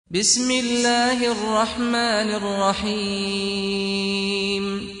بسم الله الرحمن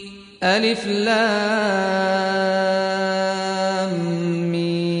الرحيم ألف لام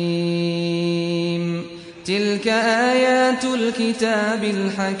ميم تلك آيات الكتاب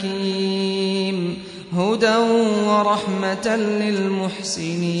الحكيم هدى ورحمة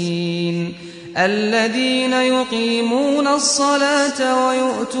للمحسنين الذين يقيمون الصلاة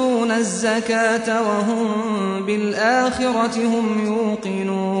ويؤتون الزكاة وهم بالآخرة هم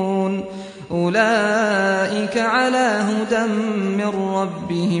يوقنون أولئك على هدى من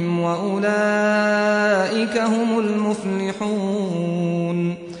ربهم وأولئك هم المفلحون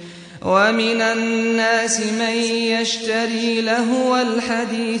ومن الناس من يشتري لهو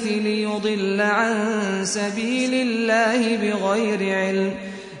الحديث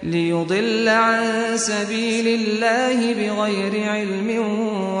ليضل عن سبيل الله بغير علم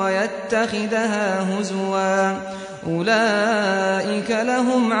ويتخذها هزوا أولئك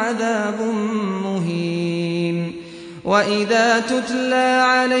لهم عذاب مهين وإذا تتلى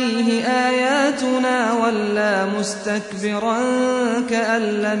عليه آياتنا ولى مستكبرا كأن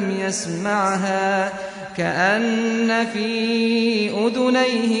لم يسمعها كأن في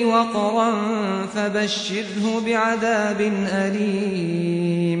أذنيه وقرا فبشره بعذاب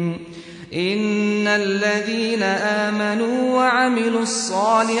أليم إن الذين آمنوا وعملوا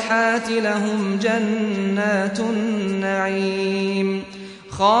الصالحات لهم جنات النعيم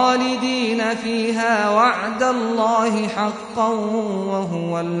خالدين فيها وعد الله حقا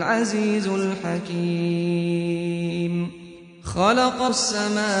وهو العزيز الحكيم خلق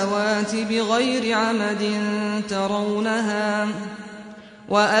السماوات بغير عمد ترونها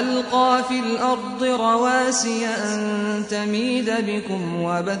وألقى في الأرض رواسي أن تميد بكم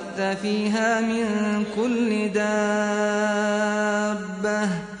وبث فيها من كل دابة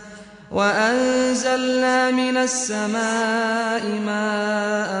وأنزلنا من السماء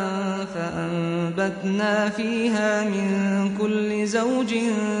ماء فأنبتنا فيها من كل زوج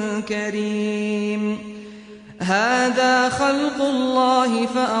كريم هذا خلق الله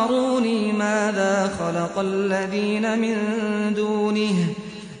فأروني ماذا خلق الذين من دونه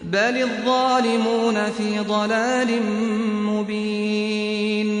بل الظالمون في ضلال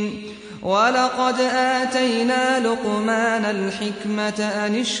مبين ولقد آتينا لقمان الحكمة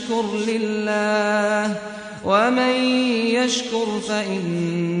أن اشكر لله ومن يشكر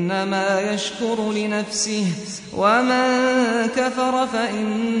فإنما يشكر لنفسه ومن كفر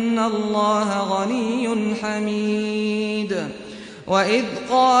فإن الله غني حميد وإذ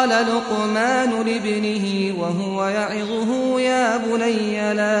قال لقمان لابنه وهو يعظه يا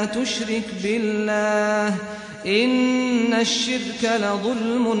بني لا تشرك بالله إن الشرك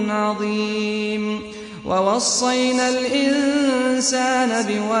لظلم عظيم ووصينا الإنسان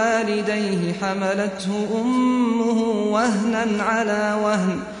بوالديه حملته أمه وهنا على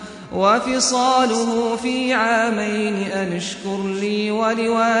وهن وفصاله في عامين أن اشكر لي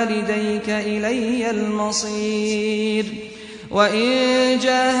ولوالديك إلي المصير وإن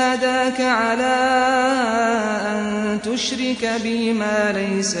جاهداك على أن تشرك بي ما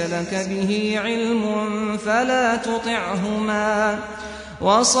ليس لك به علم فلا تطعهما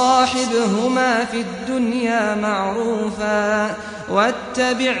وصاحبهما في الدنيا معروفا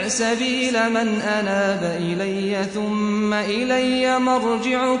واتبع سبيل من أناب إلي ثم إلي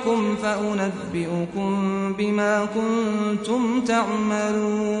مرجعكم فأنبئكم بما كنتم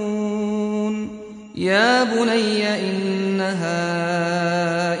تعملون يا بني إنها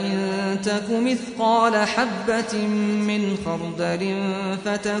إن تك مثقال حبة من خردل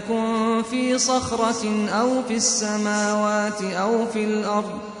فتكن في صخرة أو في السماوات أو في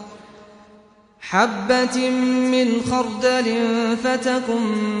الأرض حبة من خردل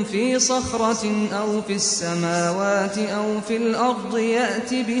فتكن في صخرة أو في السماوات أو في الأرض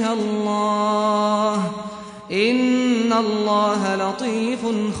يأت بها الله إن الله لطيف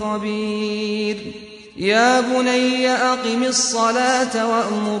خبير يا بني أقم الصلاة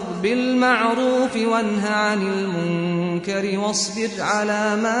وأمر بالمعروف وانه عن المنكر واصبر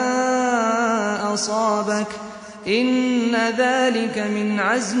على ما أصابك إن ذلك من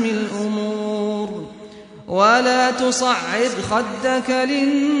عزم الأمور ولا تصعد خدك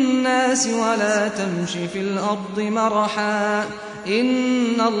للناس ولا تمش في الأرض مرحا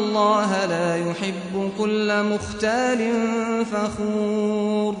إن الله لا يحب كل مختال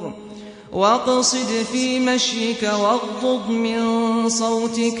فخور واقصد في مشيك واغضض من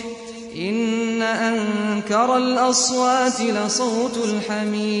صوتك إن أنكر الأصوات لصوت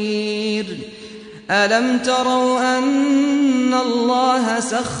الحمير ألم تروا أن الله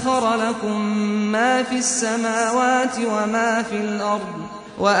سخر لكم ما في السماوات وما في الأرض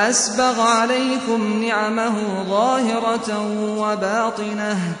وأسبغ عليكم نعمه ظاهرة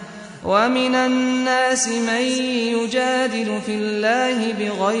وباطنة ومن الناس من يجادل في الله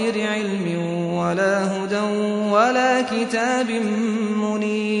بغير علم ولا هدى ولا كتاب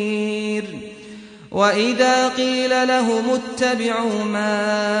منير وإذا قيل لهم اتبعوا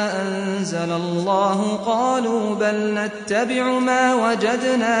ما أنزل الله قالوا بل نتبع ما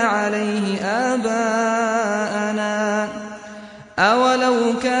وجدنا عليه آباءنا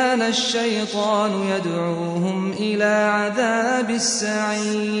أولو كان الشيطان يدعوهم إلى عذاب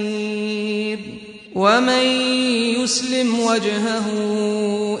السعير ومن يسلم وجهه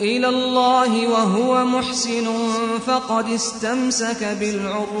إلى الله وهو محسن فقد استمسك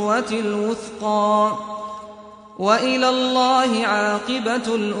بالعروة الوثقى وإلى الله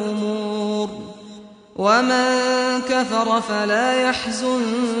عاقبة الأمور ومن كفر فلا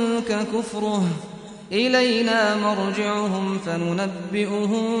يحزنك كفره إلينا مرجعهم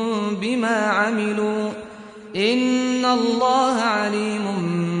فننبئهم بما عملوا إن الله عليم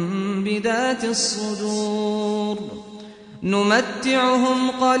بذات الصدور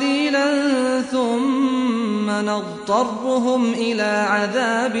نمتعهم قليلا ثم نضطرهم إلى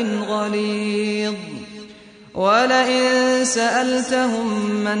عذاب غليظ ولئن سألتهم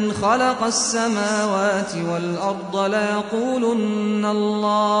من خلق السماوات والأرض ليقولن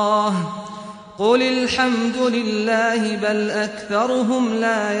الله قل الحمد لله بل أكثرهم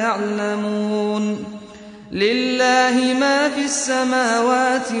لا يعلمون لله ما في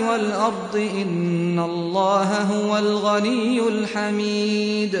السماوات والأرض إن الله هو الغني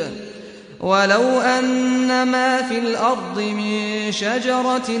الحميد ولو أن ما في الأرض من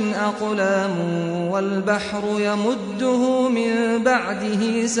شجرة أقلام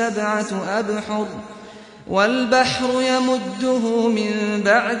والبحر يمده من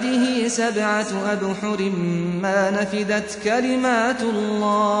بعده سبعة أبحر ما نفدت كلمات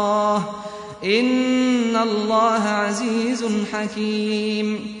الله إن الله عزيز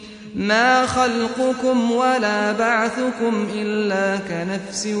حكيم ما خلقكم ولا بعثكم إلا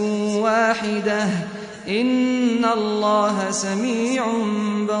كنفس واحدة إن الله سميع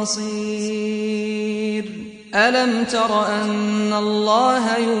بصير ألم تر أن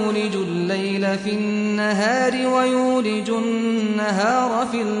الله يولج الليل في النهار ويولج النهار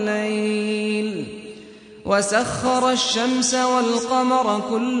في الليل وسخر الشمس والقمر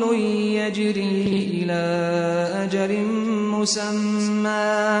كل يجري إلى أجل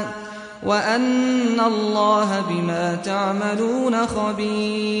مسمى وأن الله بما تعملون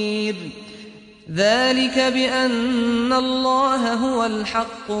خبير ذلك بأن الله هو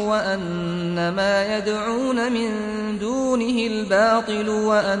الحق وأن ما يدعون من دونه الباطل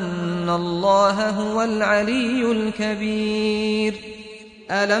وأن الله هو العلي الكبير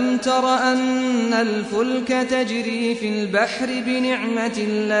ألم تر أن الفلك تجري في البحر بنعمة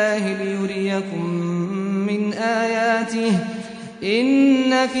الله ليريكم من آياته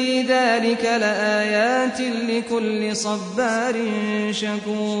إن في ذلك لآيات لكل صبار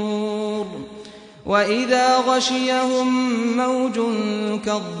شكور وإذا غشيهم موج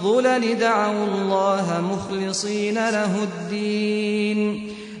كالظلل دعوا الله مخلصين له الدين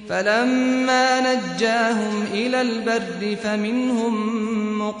فلما نجاهم إلى البر فمنهم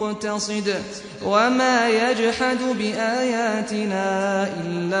مقتصد وما يجحد بآياتنا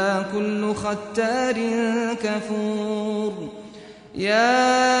إلا كل ختار كفور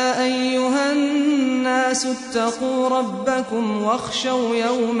يا أيها الناس اتقوا ربكم واخشوا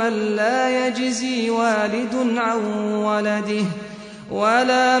يوما لا يجزي والد عن ولده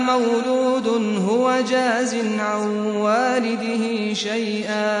ولا مولود هو جاز عن والده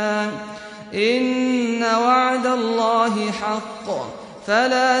شيئا إن وعد الله حق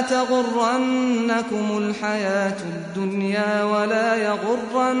فلا تغرنكم الحياة الدنيا ولا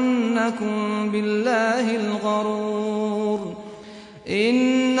يغرنكم بالله الغرور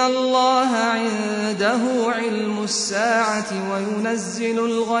إن الله عنده علم الساعة وينزل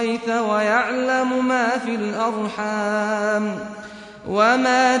الغيث ويعلم ما في الأرحام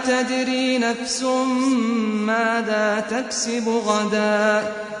وما تدري نفس ماذا تكسب غدا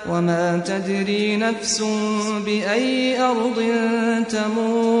وما تدري نفس بأي أرض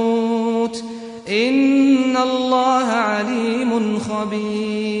تموت إن الله عليم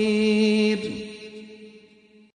خبير